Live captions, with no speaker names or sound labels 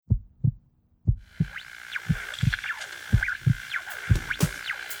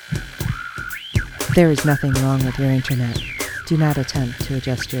There is nothing wrong with your internet. Do not attempt to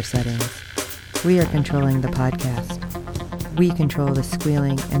adjust your settings. We are controlling the podcast. We control the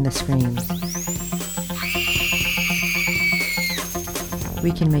squealing and the screams.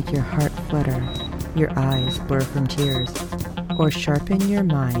 We can make your heart flutter, your eyes blur from tears, or sharpen your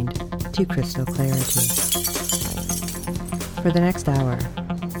mind to crystal clarity. For the next hour,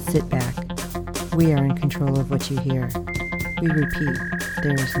 sit back. We are in control of what you hear. We repeat,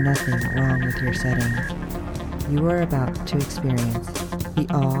 there is nothing wrong with your settings. You are about to experience the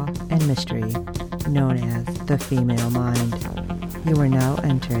awe and mystery known as the female mind. You are now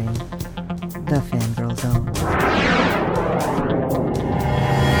entering the Fangirl Zone.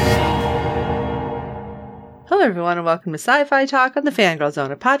 Hello everyone and welcome to Sci-Fi Talk on the Fangirl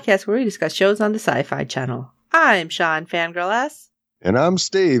Zone, a podcast where we discuss shows on the Sci-Fi Channel. I'm Sean Fangirl S. And I'm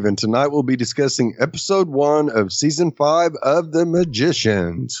Steve, and tonight we'll be discussing episode 1 of season 5 of The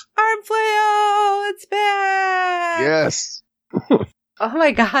Magicians. Arm flail! It's back! Yes. Oh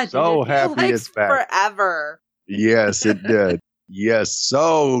my god. So happy like it's back. Forever. Yes, it did. Yes,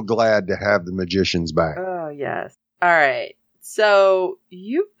 so glad to have The Magicians back. Oh, yes. All right. So,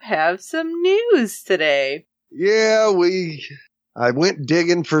 you have some news today. Yeah, I went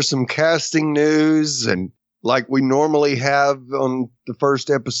digging for some casting news, and like we normally have on the first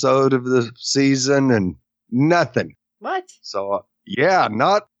episode of the season, and nothing. What? So, yeah,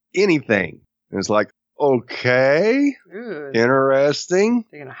 not anything. And it's like, okay, interesting.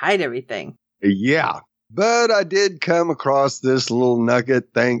 They're going to hide everything. Yeah. But I did come across this little nugget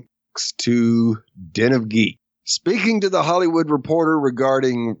thanks to Den of Geek. Speaking to the Hollywood Reporter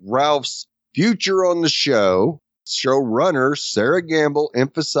regarding Ralph's future on the show, showrunner Sarah Gamble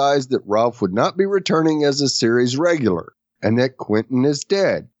emphasized that Ralph would not be returning as a series regular and that Quentin is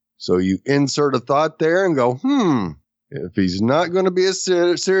dead. So you insert a thought there and go, if he's not going to be a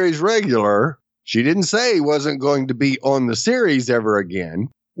series regular, she didn't say he wasn't going to be on the series ever again,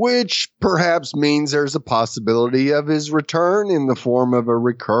 which perhaps means there's a possibility of his return in the form of a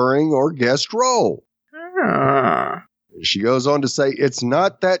recurring or guest role. She goes on to say, it's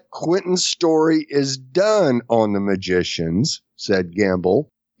not that Quentin's story is done on The Magicians, said Gamble.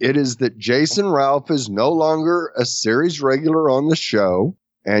 It is that Jason Ralph is no longer a series regular on the show,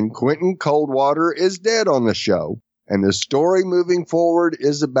 and Quentin Coldwater is dead on the show, and the story moving forward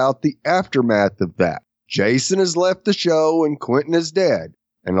is about the aftermath of that. Jason has left the show and Quentin is dead,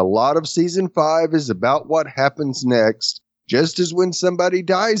 and a lot of season 5 is about what happens next. Just as when somebody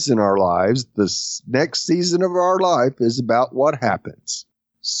dies in our lives, the next season of our life is about what happens.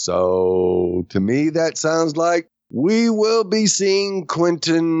 So, to me, that sounds like we will be seeing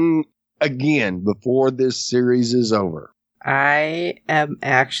Quentin again before this series is over. I am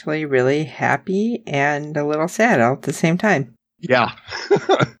actually really happy and a little sad all at the same time. Yeah.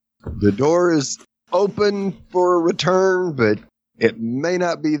 The door is open for a return, but it may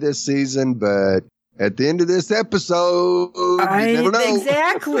not be this season, but at the end of this episode, you never know.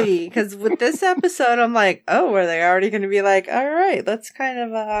 Exactly. Because with this episode, I'm like, oh, are they already going to be like, all right, let's kind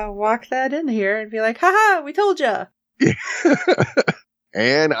of walk that in here and be like, haha, we told you.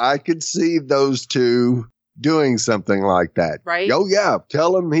 And I could see those two doing something like that. Right? Oh, yeah.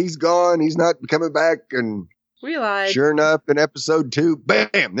 Tell him he's gone. He's not coming back. And realize. Sure enough, in episode 2,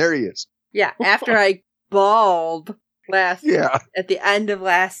 bam, there he is. Yeah. After I bawled at the end of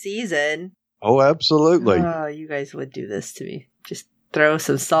last season. Oh, absolutely. Oh, you guys would do this to me. Just throw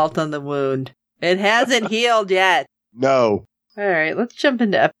some salt on the wound. It hasn't healed yet. No. All right, let's jump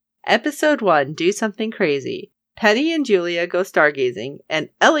into episode 1, Do Something Crazy. Penny and Julia go stargazing, and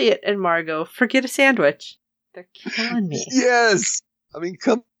Elliot and Margot forget a sandwich. They're killing me. Yes. I mean,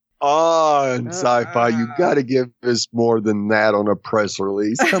 come on, Sci-Fi. You got to give us more than that on a press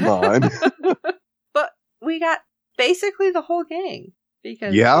release. Come on. But we got basically the whole gang.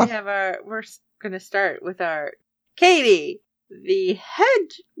 Because we're going to start with our Katie, the head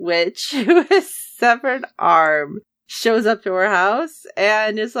witch who has severed arm, shows up to her house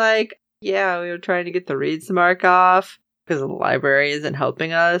and is like, yeah, we were trying to get the Reed's mark off because the library isn't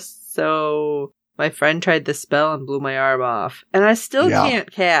helping us. So my friend tried the spell and blew my arm off. And I still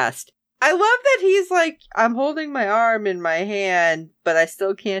can't cast. I love that he's like, I'm holding my arm in my hand, but I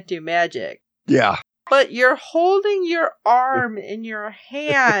still can't do magic. Yeah. But you're holding your arm in your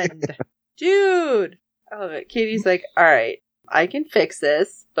hand. Dude. I love it. Katie's like, all right, I can fix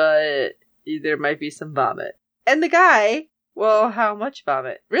this, but there might be some vomit. And the guy, well, how much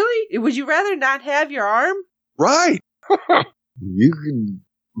vomit? Really? Would you rather not have your arm? Right. You can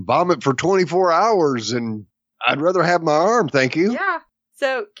vomit for 24 hours, and I'd rather have my arm, thank you. Yeah.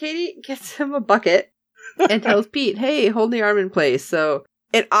 So Katie gets him a bucket and tells Pete, hey, hold the arm in place. So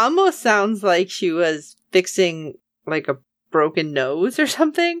It almost sounds like she was fixing like a broken nose or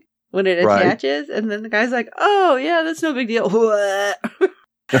something when it attaches. Right. And then the guy's like, oh, yeah, that's no big deal.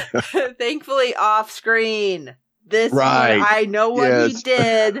 Thankfully off screen. This right. I know what he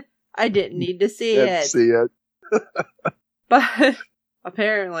did. I didn't need to see it. But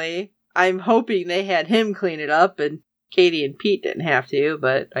apparently, I'm hoping they had him clean it up and Katie and Pete didn't have to,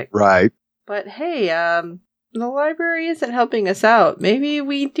 right. But hey, the library isn't helping us out. Maybe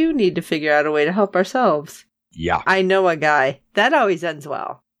we do need to figure out a way to help ourselves. Yeah. I know a guy. That always ends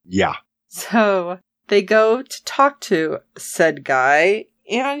well. Yeah. So they go to talk to said guy,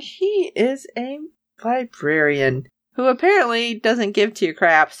 and he is a librarian who apparently doesn't give two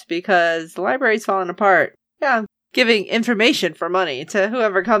craps because the library's falling apart. Yeah, I'm giving information for money to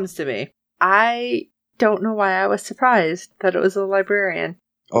whoever comes to me. I don't know why I was surprised that it was a librarian.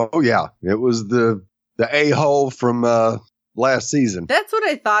 Oh, yeah. It was the a-hole from last season. That's what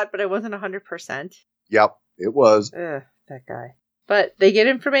I thought, but I wasn't 100%. Yep, it was. Ugh, that guy. But they get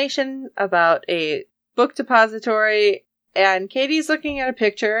information about a book depository, and Katie's looking at a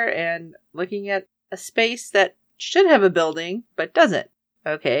picture and looking at a space that should have a building, but doesn't.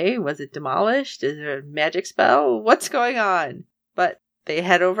 Okay, was it demolished? Is there a magic spell? What's going on? But they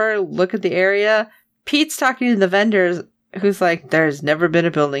head over, look at the area. Pete's talking to the vendors, who's like, there's never been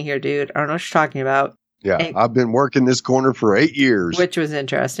a building here, dude. I don't know what you're talking about. Yeah, and I've been working this corner for 8 years. Which was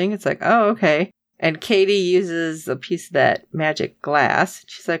interesting. It's like, oh, okay. And Katie uses a piece of that magic glass.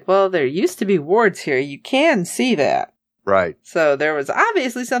 She's like, well, there used to be wards here. You can see that. Right. So there was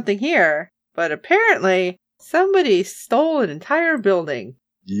obviously something here, but apparently somebody stole an entire building.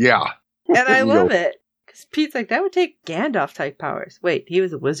 Yeah. And I love it. Because Pete's like, that would take Gandalf-type powers. Wait, he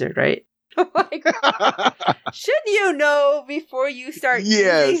was a wizard, right? Like, shouldn't you know before you start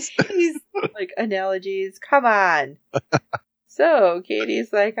using these like analogies? Come on. So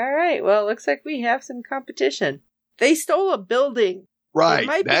Katie's like, all right, well, looks like we have some competition. They stole a building.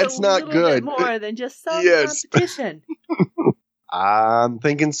 Right. That's not good. Bit more than just some competition. I'm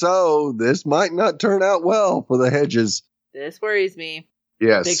thinking so. This might not turn out well for the Hedges. This worries me.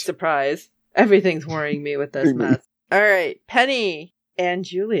 Yes. Big surprise. Everything's worrying me with this mess. All right, Penny and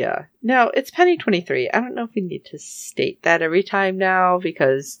Julia. Now, it's Penny 23. I don't know if we need to state that every time now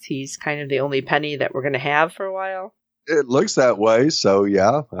because he's kind of the only Penny that we're going to have for a while. It looks that way, so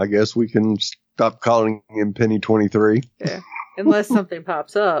yeah, I guess we can stop calling him Penny 23. Yeah, unless something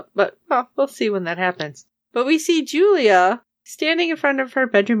pops up, but we'll see when that happens. But we see Julia standing in front of her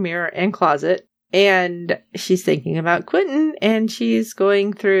bedroom mirror and closet, and she's thinking about Quentin, and she's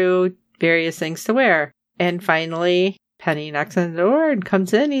going through various things to wear. And finally, Penny knocks on the door and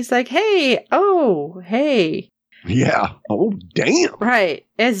comes in. He's like, hey. Yeah. Oh, damn. Right.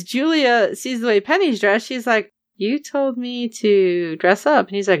 As Julia sees the way Penny's dressed, she's like, you told me to dress up.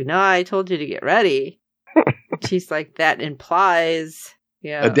 And he's like, no, I told you to get ready. She's like, that implies,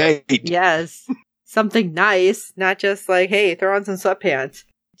 a date. Yes. Something nice, not just like, hey, throw on some sweatpants.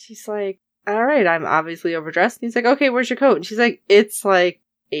 She's like, all right, I'm obviously overdressed. And he's like, okay, where's your coat? And she's like, it's like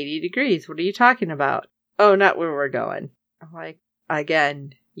 80 degrees. What are you talking about? Oh, not where we're going. I'm like,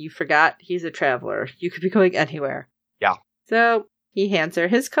 again, you forgot he's a traveler. You could be going anywhere. Yeah. So he hands her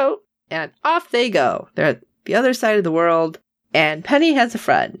his coat and off they go. They're at the other side of the world. And Penny has a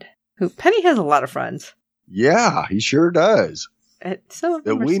friend. Penny has a lot of friends. Yeah, he sure does. And some of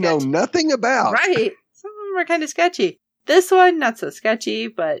them that we know nothing about. Right. Some of them are kind of sketchy. This one, not so sketchy,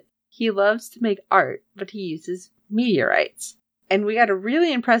 but he loves to make art, but he uses meteorites. And we got a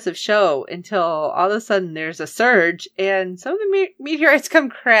really impressive show until all of a sudden there's a surge and some of the meteorites come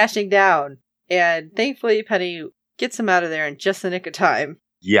crashing down. And thankfully Penny gets them out of there in just the nick of time.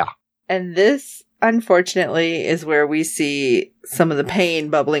 Yeah. And this, unfortunately, is where we see some of the pain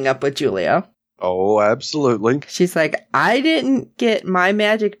bubbling up with Julia. Oh, absolutely. She's like, I didn't get my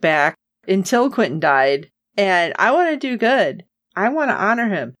magic back until Quentin died, and I want to do good. I want to honor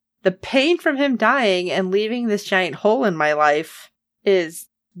him. The pain from him dying and leaving this giant hole in my life is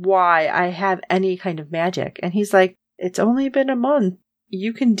why I have any kind of magic. And he's like, it's only been a month.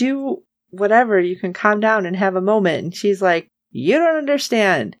 You can do whatever. You can calm down and have a moment. And she's like, you don't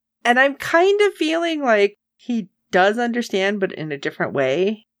understand. And I'm kind of feeling like he does understand, but in a different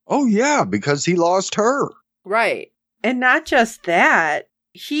way. Oh, yeah, because he lost her. Right. And not just that,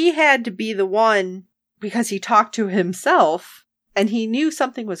 he had to be the one because he talked to himself and he knew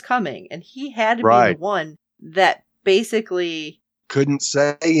something was coming. And he had to be the one that basically couldn't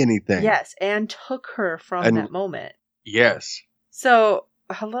say anything. Yes. And took her from that moment. Yes. So,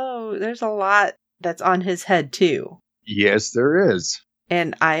 hello, there's a lot that's on his head, too. Yes, there is.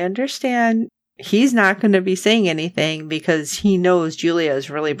 And I understand he's not going to be saying anything because he knows Julia is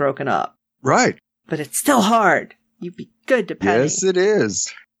really broken up. Right. But it's still hard. You'd be good to Penny. Yes, it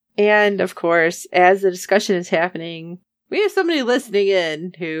is. And, of course, as the discussion is happening, we have somebody listening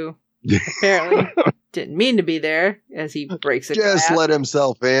in who apparently didn't mean to be there as he breaks a glass. Just let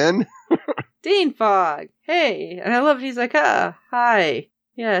himself in. Dean Fogg, hey. And I love it. He's like, hi.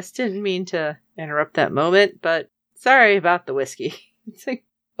 Yes, didn't mean to interrupt that moment, but sorry about the whiskey. It's like,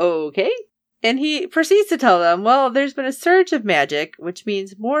 okay. And he proceeds to tell them, well, there's been a surge of magic, which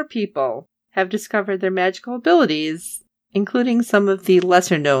means more people have discovered their magical abilities, including some of the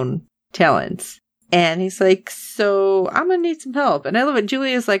lesser-known talents. And he's like, so I'm going to need some help. And I love it.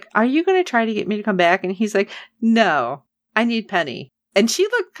 Julia's like, are you going to try to get me to come back? And he's like, no, I need Penny. And she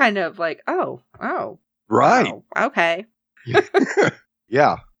looked kind of like, oh. Right. Oh, okay.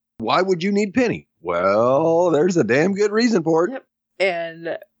 Yeah. Why would you need Penny? Well, there's a damn good reason for it. Yep.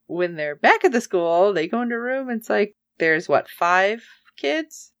 And when they're back at the school, they go into a room and it's like, there's 5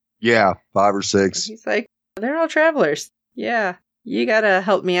 kids? Yeah, 5 or 6. And he's like, they're all travelers. Yeah, you gotta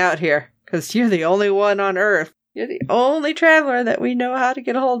help me out here, because you're the only one on Earth. You're the only traveler that we know how to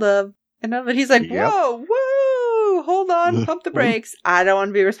get a hold of. And he's like, whoa, hold on, pump the brakes. I don't want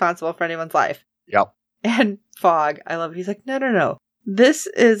to be responsible for anyone's life. Yep. And Fogg, I love it. He's like, no. This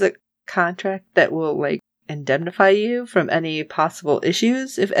is a contract that will, indemnify you from any possible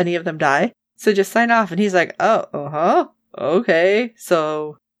issues if any of them die. So just sign off. And he's like, okay.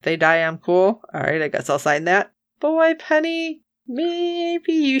 So they die, I'm cool. All right, I guess I'll sign that. Boy, Penny,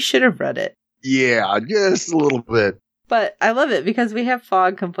 maybe you should have read it. Yeah, just a little bit. But I love it because we have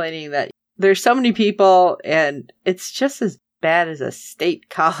Fogg complaining that there's so many people and it's just as bad as a state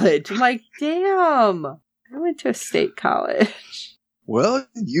college. I'm like, damn, I went to a state college. Well,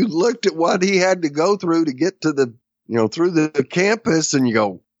 you looked at what he had to go through to get to the, through the campus and you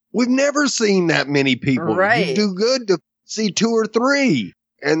go, we've never seen that many people. Right. You do good to see 2 or 3.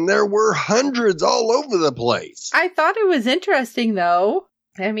 And there were hundreds all over the place. I thought it was interesting, though.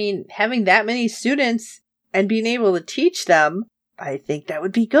 I mean, having that many students and being able to teach them, I think that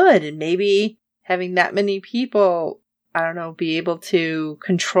would be good. And maybe having that many people, I don't know, be able to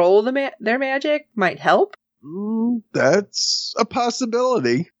control their magic might help. That's a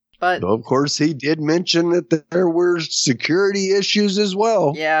possibility. But of course, he did mention that there were security issues as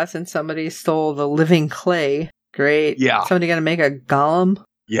well. Yeah, since somebody stole the living clay. Great. Yeah. Somebody gonna make a golem?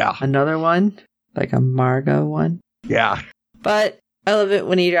 Yeah. Another one? Like a Margot one? Yeah. But I love it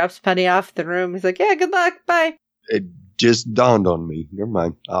when he drops Penny off the room. He's like, yeah, good luck. Bye. It just dawned on me. Never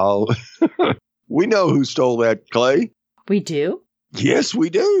mind. We know who stole that clay. We do? Yes, we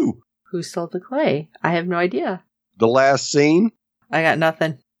do. Who stole the clay? I have no idea. The last scene? I got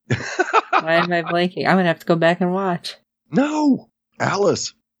nothing. Why am I blanking? I'm going to have to go back and watch. No.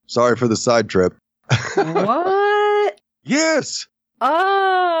 Alice. Sorry for the side trip. What? Yes.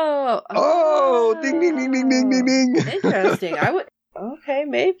 Oh. Ding, ding, ding, ding, ding, ding, ding. Interesting. Okay,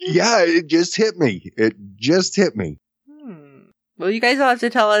 maybe. Yeah, it just hit me. Well, you guys will have to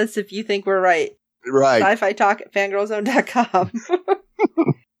tell us if you think we're right. Right. Sci-fi talk at fangirlzone.com.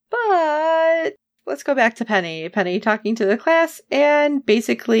 But let's go back to Penny. Penny talking to the class, and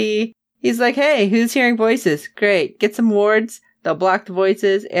basically he's like, hey, who's hearing voices? Great. Get some wards. They'll block the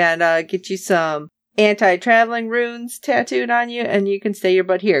voices and get you some anti-traveling runes tattooed on you, and you can stay your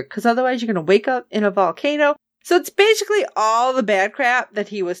butt here. Because otherwise you're going to wake up in a volcano. So it's basically all the bad crap that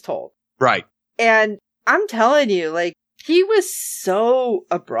he was told. Right. And I'm telling you, he was so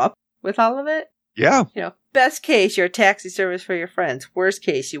abrupt with all of it. Yeah. Best case, you're a taxi service for your friends. Worst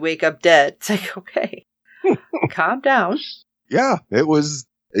case, you wake up dead. It's like, okay, calm down. Yeah, it was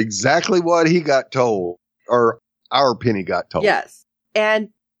exactly what he got told, or our Penny got told. Yes.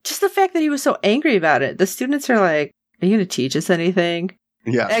 And just the fact that he was so angry about it. The students are like, are you going to teach us anything?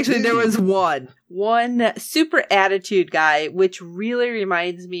 Yeah. Actually, there was one super attitude guy, which really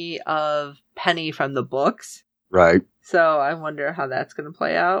reminds me of Penny from the books. Right. So I wonder how that's going to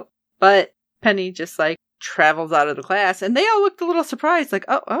play out. But Penny just travels out of the class, and they all looked a little surprised,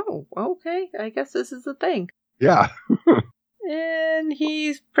 oh, okay, I guess this is the thing. Yeah. And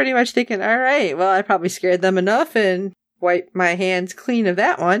he's pretty much thinking, all right, well, I probably scared them enough and wiped my hands clean of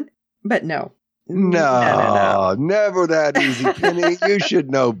that one. But no. No, never that easy, Penny. You should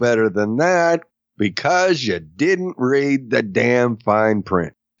know better than that because you didn't read the damn fine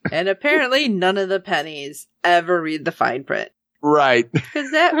print. And apparently none of the pennies ever read the fine print. Right.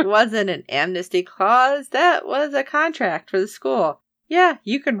 Because that wasn't an amnesty clause. That was a contract for the school. Yeah,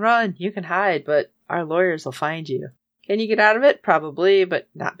 you can run, you can hide, but our lawyers will find you. Can you get out of it? Probably, but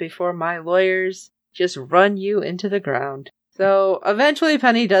not before my lawyers just run you into the ground. So eventually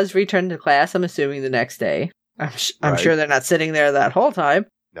Penny does return to class, I'm assuming the next day. I'm sure they're not sitting there that whole time.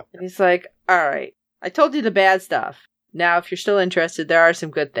 No. And he's like, all right, I told you the bad stuff. Now, if you're still interested, there are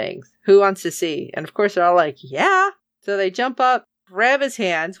some good things. Who wants to see? And of course, they're all like, yeah. So they jump up, grab his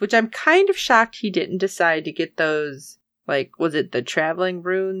hands, which I'm kind of shocked he didn't decide to get those, like, was it the traveling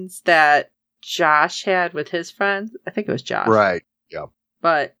runes that Josh had with his friends? I think it was Josh. Right, yeah.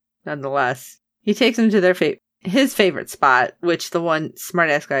 But nonetheless, he takes them to his favorite spot, which the one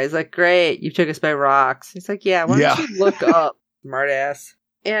smartass guy is like, great, you took us by rocks. He's like, yeah, why don't you look up, smartass?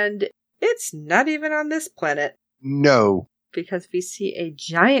 And it's not even on this planet. No. Because we see a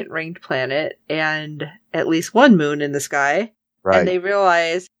giant ringed planet and at least one moon in the sky. Right. And they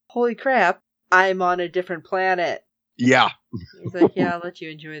realize, holy crap, I'm on a different planet. Yeah. He's like, yeah, I'll let you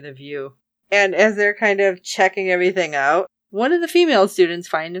enjoy the view. And as they're kind of checking everything out, one of the female students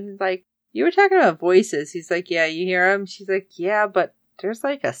finds him and is like, you were talking about voices. He's like, yeah, you hear them? She's like, yeah, but there's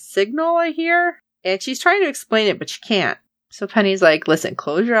like a signal I hear. And she's trying to explain it, but she can't. So Penny's like, listen,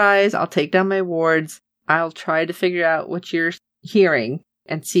 close your eyes. I'll take down my wards. I'll try to figure out what you're hearing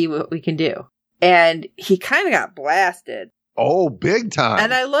and see what we can do. And he kind of got blasted. Oh, big time.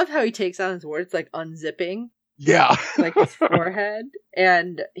 And I love how he takes on his wards, like unzipping. Yeah. Like his forehead.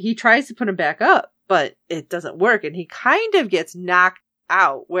 And he tries to put him back up, but it doesn't work. And he kind of gets knocked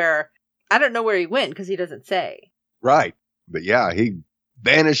out where I don't know where he went because he doesn't say. Right. But yeah, he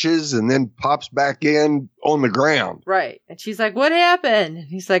vanishes and then pops back in on the ground. Right. And she's like, what happened? And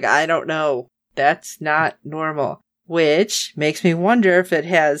he's like, I don't know. That's not normal. Which makes me wonder if it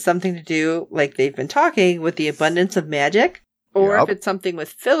has something to do, like they've been talking, with the abundance of magic. Or if it's something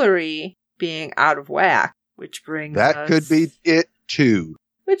with Fillory being out of whack. Which brings That could be it too.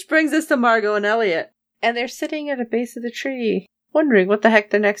 Which brings us to Margot and Elliot. And they're sitting at a base of the tree, wondering what the heck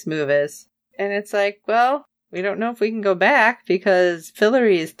their next move is. And it's like, well, we don't know if we can go back because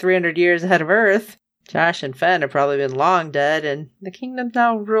Fillory is 300 years ahead of Earth. Josh and Fen have probably been long dead, and the kingdom's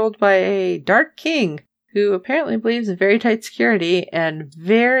now ruled by a dark king who apparently believes in very tight security and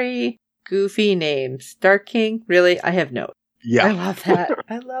very goofy names. Dark King? Really? I have notes. Yeah. I love that.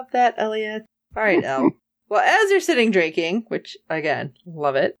 I love that, Elliot. All right, Elle. Well, as they're sitting drinking, which, again,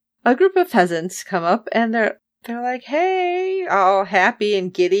 love it, a group of peasants come up and they're like, hey, all happy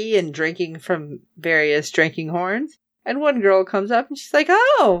and giddy and drinking from various drinking horns. And one girl comes up and she's like,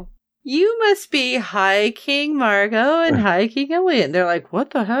 oh, you must be High King Margot and High King Elliot. And they're like,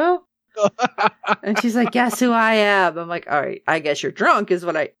 what the hell? And she's like, guess who I am? I'm like, all right, I guess you're drunk is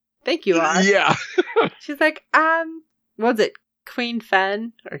what I think you are. Yeah. She's like, what was it? Queen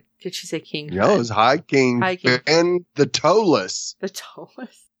Fen? Or did she say King Fen? No, it was High King Fen the Toeless. The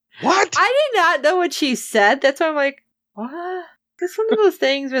Toeless? What? I did not know what she said. That's why I'm like, what? It's one of those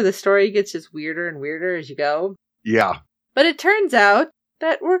things where the story gets just weirder and weirder as you go. Yeah. But it turns out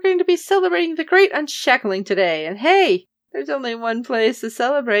that we're going to be celebrating the Great Unshackling today. And hey, there's only one place to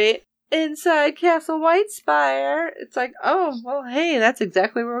celebrate. Inside Castle Whitespire. It's like, oh, well, hey, that's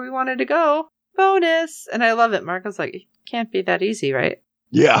exactly where we wanted to go. Bonus. And I love it. Marco's like, it can't be that easy, right?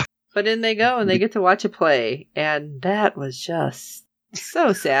 Yeah. But in they go and they get to watch a play. And that was just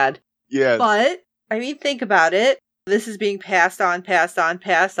so sad. Yes. But, I mean, think about it. This is being passed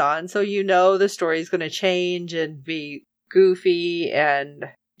on. So you know the story's going to change and be goofy and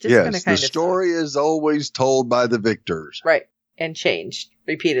just going to kind of... the story is always told by the victors. Right. And changed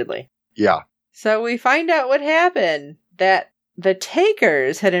repeatedly. Yeah. So we find out what happened. That the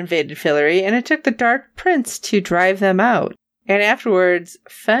Takers had invaded Fillory and it took the Dark Prince to drive them out. And afterwards,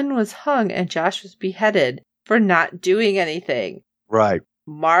 Fen was hung and Josh was beheaded for not doing anything. Right.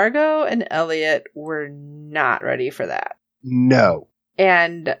 Margot and Elliot were not ready for that. No.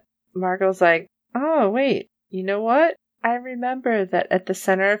 And Margot's like, oh, wait, you know what? I remember that at the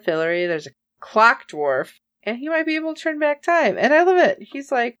center of Fillory, there's a clock dwarf, and he might be able to turn back time. And I love it.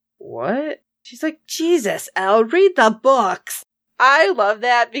 He's like, what? She's like, Jesus, Elle, read the books. I love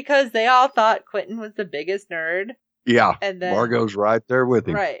that because they all thought Quentin was the biggest nerd. Yeah, and then Margot's right there with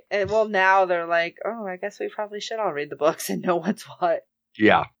him. Right. And well, now they're like, oh, I guess we probably should all read the books and know what's what.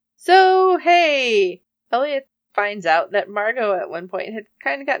 Yeah. So, hey, Elliot finds out that Margot at one point had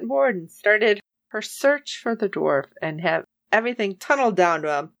kind of gotten bored and started her search for the dwarf and have everything tunneled down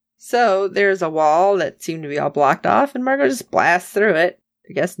to him. So there's a wall that seemed to be all blocked off and Margot just blasts through it.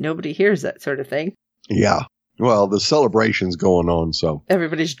 I guess nobody hears that sort of thing. Yeah. Well, the celebration's going on, so.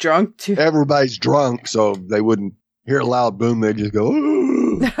 Everybody's drunk, too. Everybody's drunk, so they wouldn't hear a loud boom. They'd just go,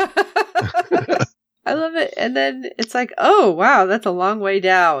 ooh. I love it. And then it's like, oh, wow, that's a long way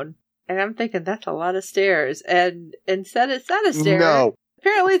down. And I'm thinking, that's a lot of stairs. And instead, it's not a stair. No.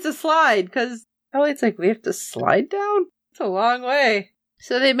 Apparently, it's a slide, because Elliot's like, we have to slide down? It's a long way.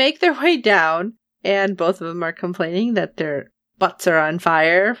 So they make their way down, and both of them are complaining that their butts are on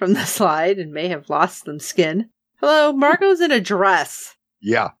fire from the slide and may have lost some skin. Hello, Margot's in a dress.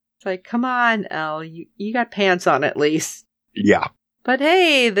 Yeah. It's like, come on, Elle, you got pants on at least. Yeah. But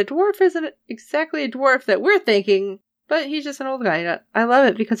hey, the dwarf isn't exactly a dwarf that we're thinking, but he's just an old guy. I love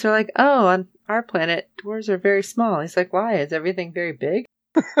it because they're like, oh, on our planet, dwarves are very small. He's like, why? Is everything very big?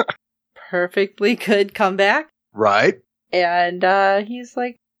 Perfectly good comeback. Right. And he's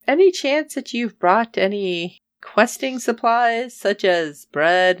like, any chance that you've brought any questing supplies, such as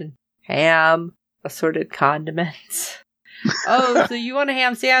bread and ham, assorted condiments? Oh, so you want a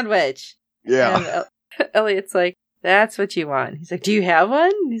ham sandwich? Yeah. And Elliot's like, that's what you want. He's like, do you have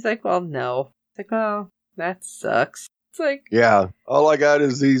one? And he's like, well, no. It's like, well, that sucks. It's like, yeah, all I got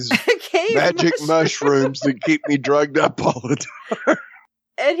is these magic mushrooms that keep me drugged up all the time.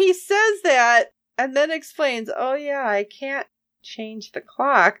 And he says that and then explains, oh yeah, I can't change the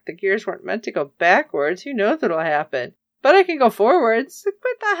clock. The gears weren't meant to go backwards. Who knows what'll happen? But I can go forwards. Like,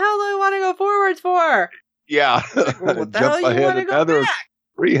 what the hell do I want to go forwards for? Yeah. Like, well, what the hell do you want to go back?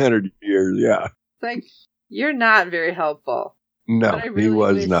 300 years, yeah. It's like, you're not very helpful. No, but I really he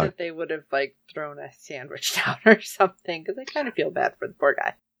was wish not. That they would have thrown a sandwich down or something, because I kind of feel bad for the poor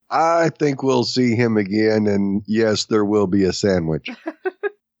guy. I think we'll see him again, and yes, there will be a sandwich.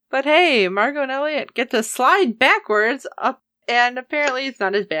 But hey, Margot and Elliot get to slide backwards up, and apparently it's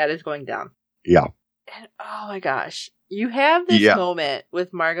not as bad as going down. Yeah. And oh my gosh, you have this moment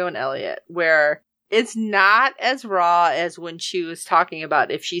with Margot and Elliot where it's not as raw as when she was talking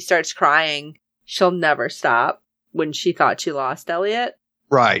about if she starts crying, she'll never stop. When she thought she lost Elliot.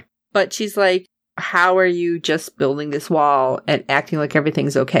 Right. But she's like, how are you just building this wall and acting like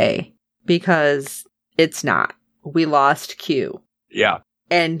everything's okay? Because it's not. We lost Q. Yeah.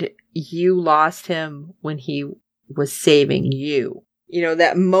 And you lost him when he was saving you. You know,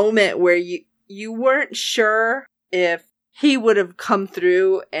 that moment where you weren't sure if he would have come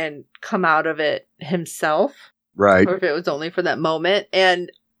through and come out of it himself. Right. Or if it was only for that moment. And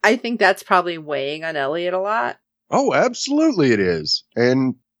I think that's probably weighing on Elliot a lot. Oh, absolutely it is.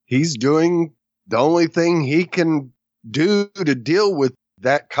 And he's doing the only thing he can do to deal with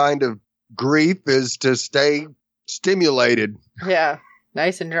that kind of grief is to stay stimulated. Yeah,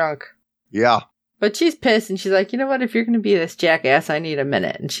 nice and drunk. Yeah. But she's pissed and she's like, you know what? If you're going to be this jackass, I need a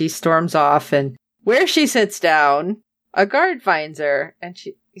minute. And she storms off, and where she sits down, a guard finds her, and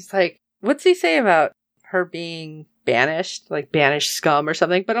he's like, what's he say about her being banished? Like banished scum or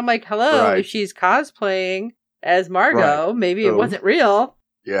something? But I'm like, hello, right. If she's cosplaying as Margot, maybe it wasn't real.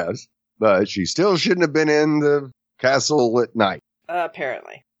 Yes, but she still shouldn't have been in the castle at night.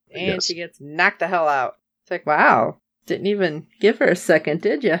 Apparently. And she gets knocked the hell out. It's like, wow, didn't even give her a second,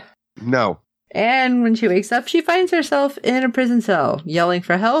 did you? No. And when she wakes up, she finds herself in a prison cell, yelling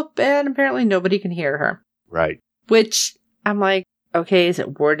for help, and apparently nobody can hear her. Right. Which, I'm like, okay, is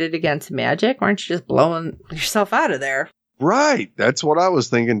it warded against magic? Why aren't you just blowing yourself out of there? Right. That's what I was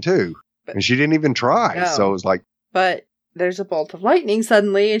thinking, too. And she didn't even try, so it was like... But there's a bolt of lightning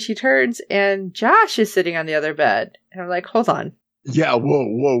suddenly, and she turns, and Josh is sitting on the other bed. And I'm like, hold on. Yeah,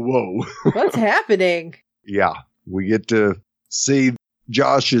 whoa. What's happening? Yeah, we get to see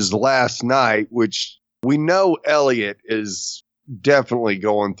Josh's last night, which we know Elliot is definitely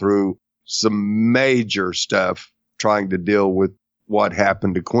going through some major stuff, trying to deal with what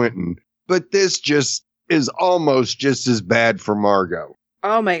happened to Quentin. But this just is almost just as bad for Margot.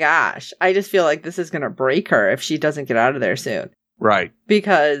 Oh my gosh. I just feel like this is going to break her if she doesn't get out of there soon. Right.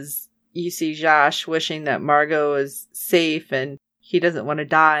 Because you see Josh wishing that Margot is safe and he doesn't want to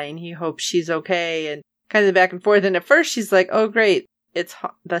die and he hopes she's okay and kind of back and forth. And at first she's like, oh great,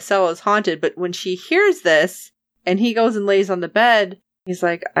 the cell is haunted. But when she hears this and he goes and lays on the bed, he's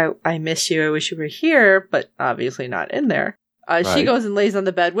like, I miss you. I wish you were here, but obviously not in there. Right. She goes and lays on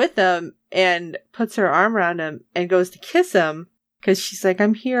the bed with him and puts her arm around him and goes to kiss him. Because she's like,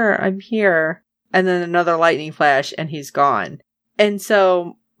 I'm here. And then another lightning flash, and he's gone. And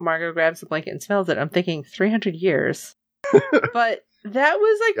so Margot grabs the blanket and smells it. I'm thinking 300 years. But that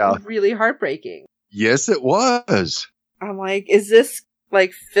was really heartbreaking. Yes, it was. I'm like, is this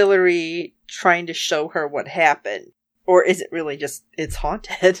like Fillory trying to show her what happened? Or is it really just, it's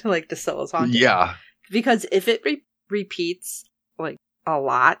haunted? Like the cell is haunted? Yeah. Because if it repeats like a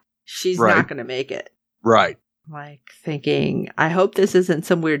lot, she's not going to make it. Right. Like thinking, I hope this isn't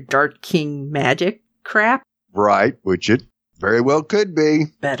some weird Dark King magic crap. Right, which it very well could be.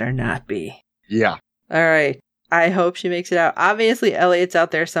 Better not be. Yeah. All right. I hope she makes it out. Obviously, Elliot's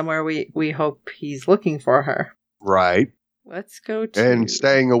out there somewhere. We hope he's looking for her. Right. Let's go to... And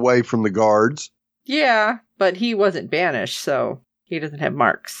staying away from the guards. Yeah, but he wasn't banished, so he doesn't have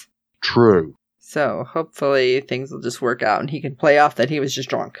marks. True. So hopefully things will just work out and he can play off that he was just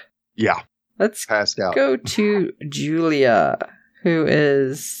drunk. Yeah. Let's passed out. Go to Julia, who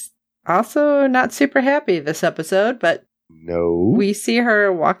is also not super happy this episode, but no. We see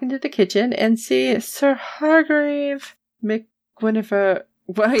her walk into the kitchen and see Sir Hargrave McGuinevere.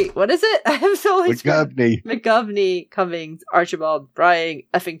 Wait, what is it? I'm so McGovney Cummings Archibald Brian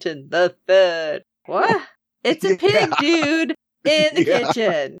Effington the Third. What? It's a pig, dude, in the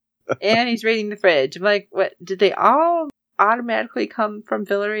kitchen. And he's raiding the fridge. I'm like, what? Did they all automatically come from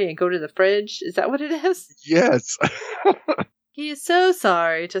Fillory and go to the fridge? Is that what it is? Yes. He is so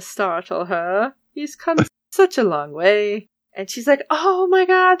sorry to startle her. He's come such a long way. And she's like, oh my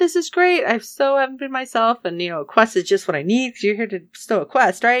god, this is great. I haven't been myself. And, a quest is just what I need because you're here to bestow a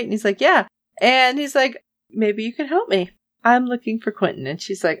quest, right? And he's like, yeah. And he's like, maybe you can help me. I'm looking for Quentin. And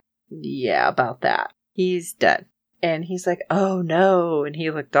she's like, yeah, about that. He's dead. And he's like, oh no. And he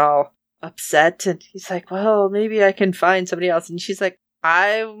looked all upset. And he's like, well, maybe I can find somebody else. And she's like,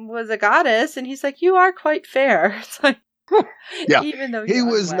 I was a goddess. And he's like, you are quite fair. It's like, yeah, even though he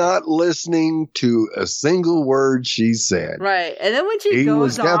was not listening to a single word she said. Right. And then when he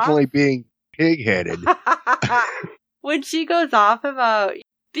was definitely being pig-headed. When she goes off about,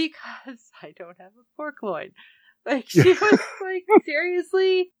 because I don't have a pork loin. Like, she was like,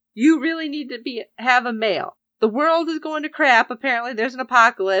 seriously? You really need to have a male. The world is going to crap. Apparently there's an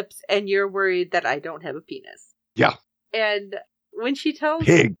apocalypse and you're worried that I don't have a penis. Yeah. And when she tells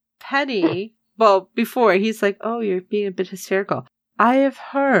Pig. Penny, well, before, he's like, oh, you're being a bit hysterical. I have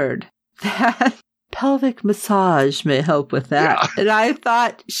heard that pelvic massage may help with that. Yeah. And I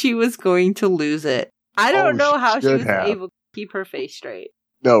thought she was going to lose it. I don't know how she was able to keep her face straight.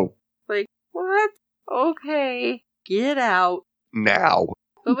 No. Like, what? Okay, get out. Now.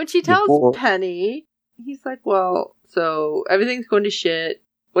 But when she tells Penny, he's like, well, so everything's going to shit.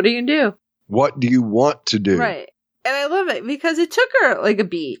 What are you going to do? What do you want to do? Right. And I love it because it took her like a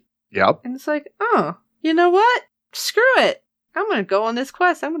beat. Yep. And it's like, oh, you know what? Screw it. I'm going to go on this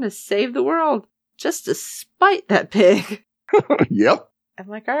quest. I'm going to save the world just to spite that pig. Yep. I'm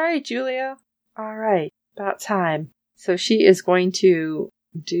like, all right, Julia. All right. About time. So she is going to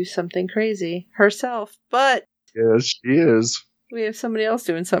do something crazy herself. But yes, she is. We have somebody else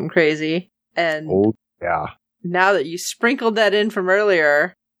doing something crazy. And yeah. Now that you sprinkled that in from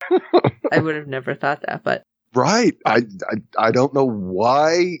earlier, I would have never thought that. But right. I don't know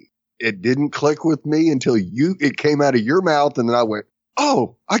why it didn't click with me until it came out of your mouth, and then I went,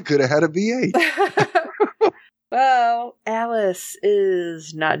 oh, I could have had a V8. Well, Alice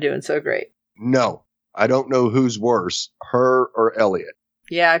is not doing so great. No, I don't know who's worse, her or Elliot.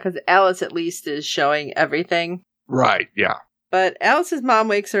 Yeah, because Alice at least is showing everything. Right, yeah. But Alice's mom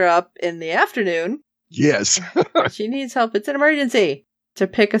wakes her up in the afternoon. Yes. She needs help. It's an emergency to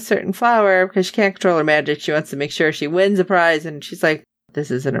pick a certain flower because she can't control her magic. She wants to make sure she wins a prize, and she's like,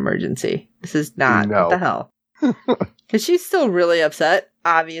 this is an emergency. This is not. No. What the hell? Because she's still really upset,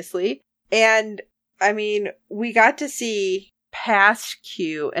 obviously. And, I mean, we got to see past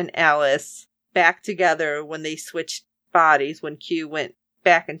Q and Alice back together when they switched bodies, when Q went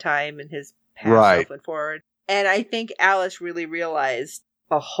back in time and his past self went forward. And I think Alice really realized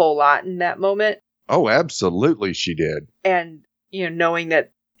a whole lot in that moment. Oh, absolutely she did. And, knowing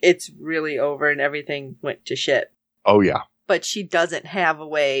that it's really over and everything went to shit. Oh, yeah. But she doesn't have a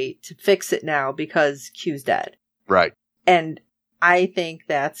way to fix it now because Q's dead. Right. And I think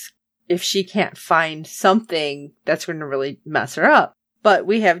that's, if she can't find something, that's going to really mess her up. But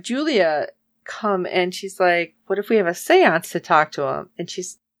we have Julia come and she's like, what if we have a seance to talk to him? And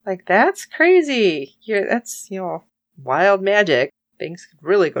she's like, that's crazy. That's, wild magic. Things could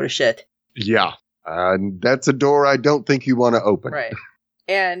really go to shit. Yeah. That's a door I don't think you want to open. Right.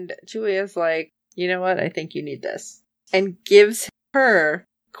 And Julia's like, you know what? I think you need this. And gives her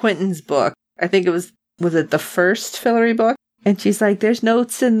Quentin's book. I think it was it the first Fillory book? And she's like, there's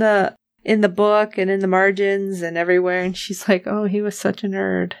notes in the book and in the margins and everywhere. And she's like, oh, he was such a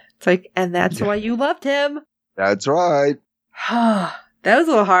nerd. It's like, and that's why you loved him. That's right. That was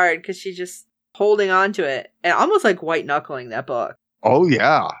a little hard because she's just holding on to it and almost like white knuckling that book. Oh,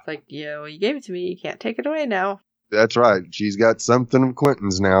 yeah. It's like, you gave it to me. You can't take it away now. That's right. She's got something of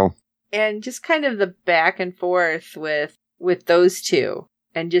Quentin's now. And just kind of the back and forth with those two.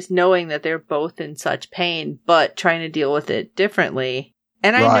 And just knowing that they're both in such pain, but trying to deal with it differently.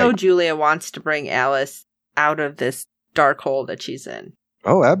 And I know Julia wants to bring Alice out of this dark hole that she's in.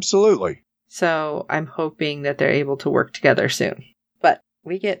 Oh, absolutely. So I'm hoping that they're able to work together soon. But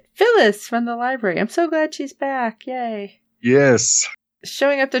we get Phyllis from the library. I'm so glad she's back. Yay. Yes.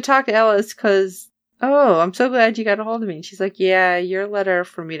 Showing up to talk to Alice because oh, I'm so glad you got a hold of me. And she's like, yeah, your letter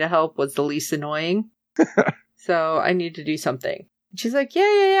for me to help was the least annoying. So I need to do something. And she's like,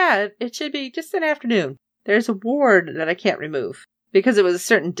 yeah. It should be just an afternoon. There's a ward that I can't remove because it was a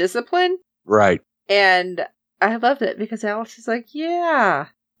certain discipline. Right. And I loved it because Alice is like, yeah,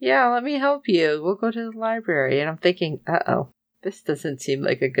 let me help you. We'll go to the library. And I'm thinking, uh-oh, this doesn't seem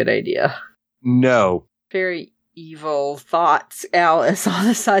like a good idea. No. Very evil thoughts, Alice, all of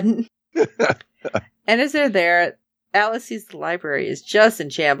a sudden. And as they're there, Alice sees the library is just in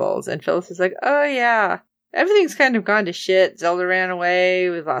shambles. And Phyllis is like, oh, yeah, everything's kind of gone to shit. Zelda ran away.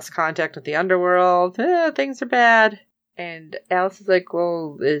 We've lost contact with the underworld. Things are bad. And Alice is like,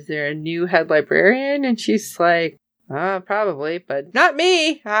 well, is there a new head librarian? And she's like, probably, but not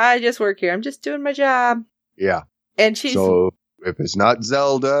me. I just work here. I'm just doing my job. Yeah. And she's... So if it's not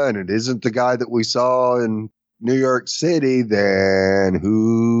Zelda and it isn't the guy that we saw in New York City, then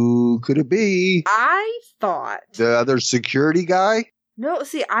who could it be? I thought... The other security guy? No,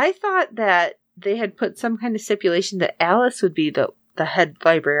 see, I thought that they had put some kind of stipulation that Alice would be the head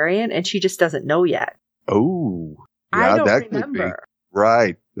librarian, and she just doesn't know yet. Oh, yeah, I don't that remember. could be.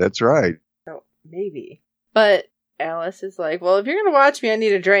 Right, that's right. So, maybe. But Alice is like, well, if you're going to watch me, I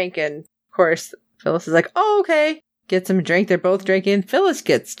need a drink. And, of course, Phyllis is like, oh, okay. Gets him a drink. They're both drinking. Phyllis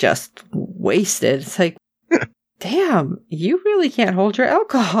gets just wasted. It's like, damn, you really can't hold your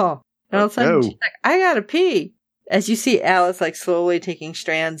alcohol. And all of a sudden, she's like, I gotta pee. As you see Alice, like, slowly taking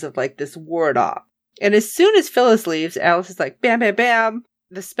strands of, like, this ward off. And as soon as Phyllis leaves, Alice is like, bam, bam, bam.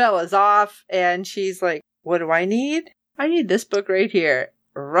 The spell is off. And she's like, what do I need? I need this book right here.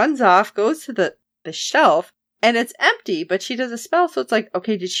 Runs off, goes to the shelf, and it's empty, but she does a spell. So it's like,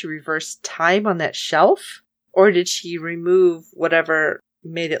 okay, did she reverse time on that shelf? Or did she remove whatever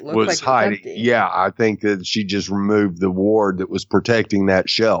made it look like it was hiding? Empty? Yeah, I think that she just removed the ward that was protecting that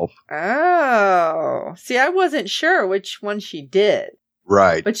shelf. Oh. See, I wasn't sure which one she did.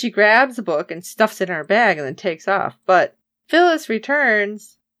 Right. But she grabs the book and stuffs it in her bag and then takes off. But Phyllis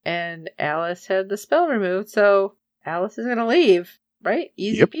returns, and Alice had the spell removed, so Alice is going to leave, right?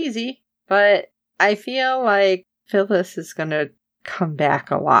 Easy peasy. But I feel like Phyllis is going to come back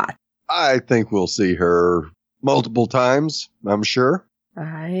a lot. I think we'll see her multiple times, I'm sure.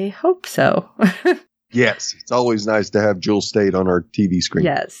 I hope so. Yes, it's always nice to have Jewel Staite on our TV screen.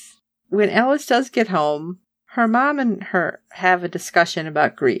 Yes. When Alice does get home, her mom and her have a discussion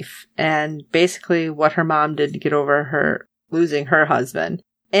about grief and basically what her mom did to get over her losing her husband.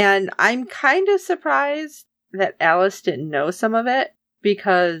 And I'm kind of surprised that Alice didn't know some of it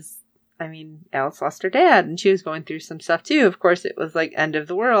because, I mean, Alice lost her dad and she was going through some stuff too. Of course, it was like end of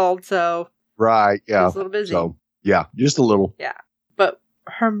the world, so... Right, yeah. She was a little busy. So, yeah, just a little. Yeah. But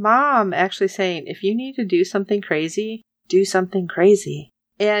her mom actually saying, if you need to do something crazy, do something crazy.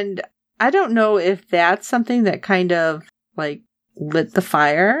 And I don't know if that's something that kind of, like, lit the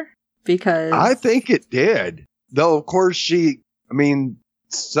fire, because... I think it did. Though, of course,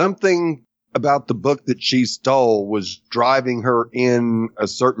 something about the book that she stole was driving her in a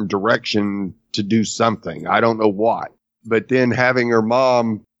certain direction to do something. I don't know what. But then having her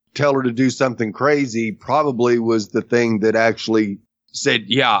mom tell her to do something crazy probably was the thing that actually said,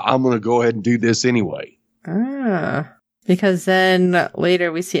 yeah, I'm going to go ahead and do this anyway. Because then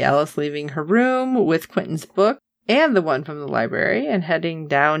later we see Alice leaving her room with Quentin's book and the one from the library and heading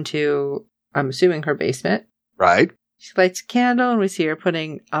down to, I'm assuming, her basement. Right. She lights a candle and we see her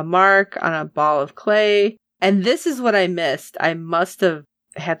putting a mark on a ball of clay. And this is what I missed. I must have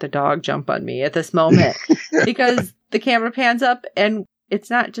had the dog jump on me at this moment because the camera pans up and it's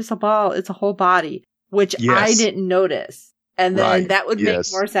not just a ball, it's a whole body, which I didn't notice. And then that would make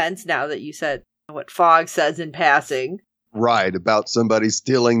more sense now that you said what Fogg says in passing. Right, about somebody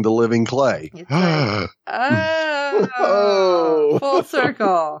stealing the living clay. It's like, oh, full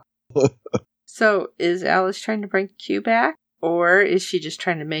circle. So is Alice trying to bring Q back? Or is she just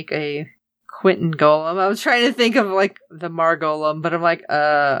trying to make a Quentin golem? I was trying to think of like the Margolem, but I'm like,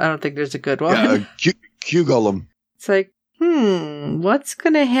 I don't think there's a good one. Yeah, Q golem. It's like, what's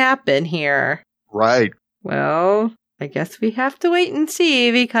going to happen here? Right. Well, I guess we have to wait and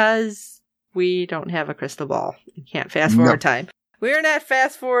see because we don't have a crystal ball. We can't fast forward time. We're not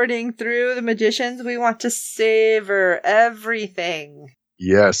fast forwarding through the magicians. We want to savor everything.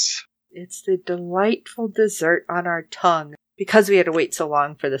 Yes. It's the delightful dessert on our tongue because we had to wait so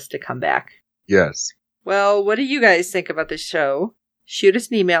long for this to come back. Yes. Well, what do you guys think about this show? Shoot us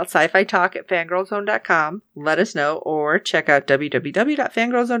an email, sci-fi talk@fangirlzone.com. Let us know, or check out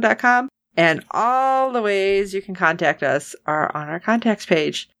www.fangirlzone.com. And all the ways you can contact us are on our contacts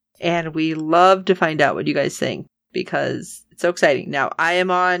page. And we love to find out what you guys think because it's So exciting. Now, I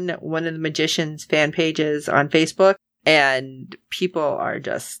am on one of the Magicians fan pages on Facebook, and people are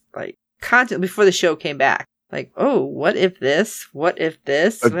just like constantly, before the show came back, like, oh, what if this? What if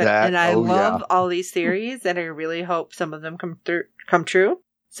this? And I love all these theories, and I really hope some of them come true.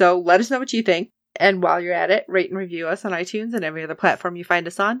 So let us know what you think. And while you're at it, rate and review us on iTunes and every other platform you find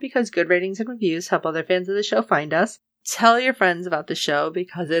us on, because good ratings and reviews help other fans of the show find us. Tell your friends about the show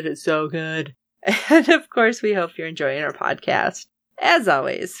because it is so good. And of course, we hope you're enjoying our podcast. As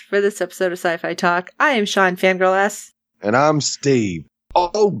always, for this episode of Sci-Fi Talk, I am Sean Fangirl S. And I'm Steve.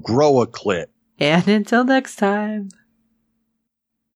 Oh, grow a clit. And until next time.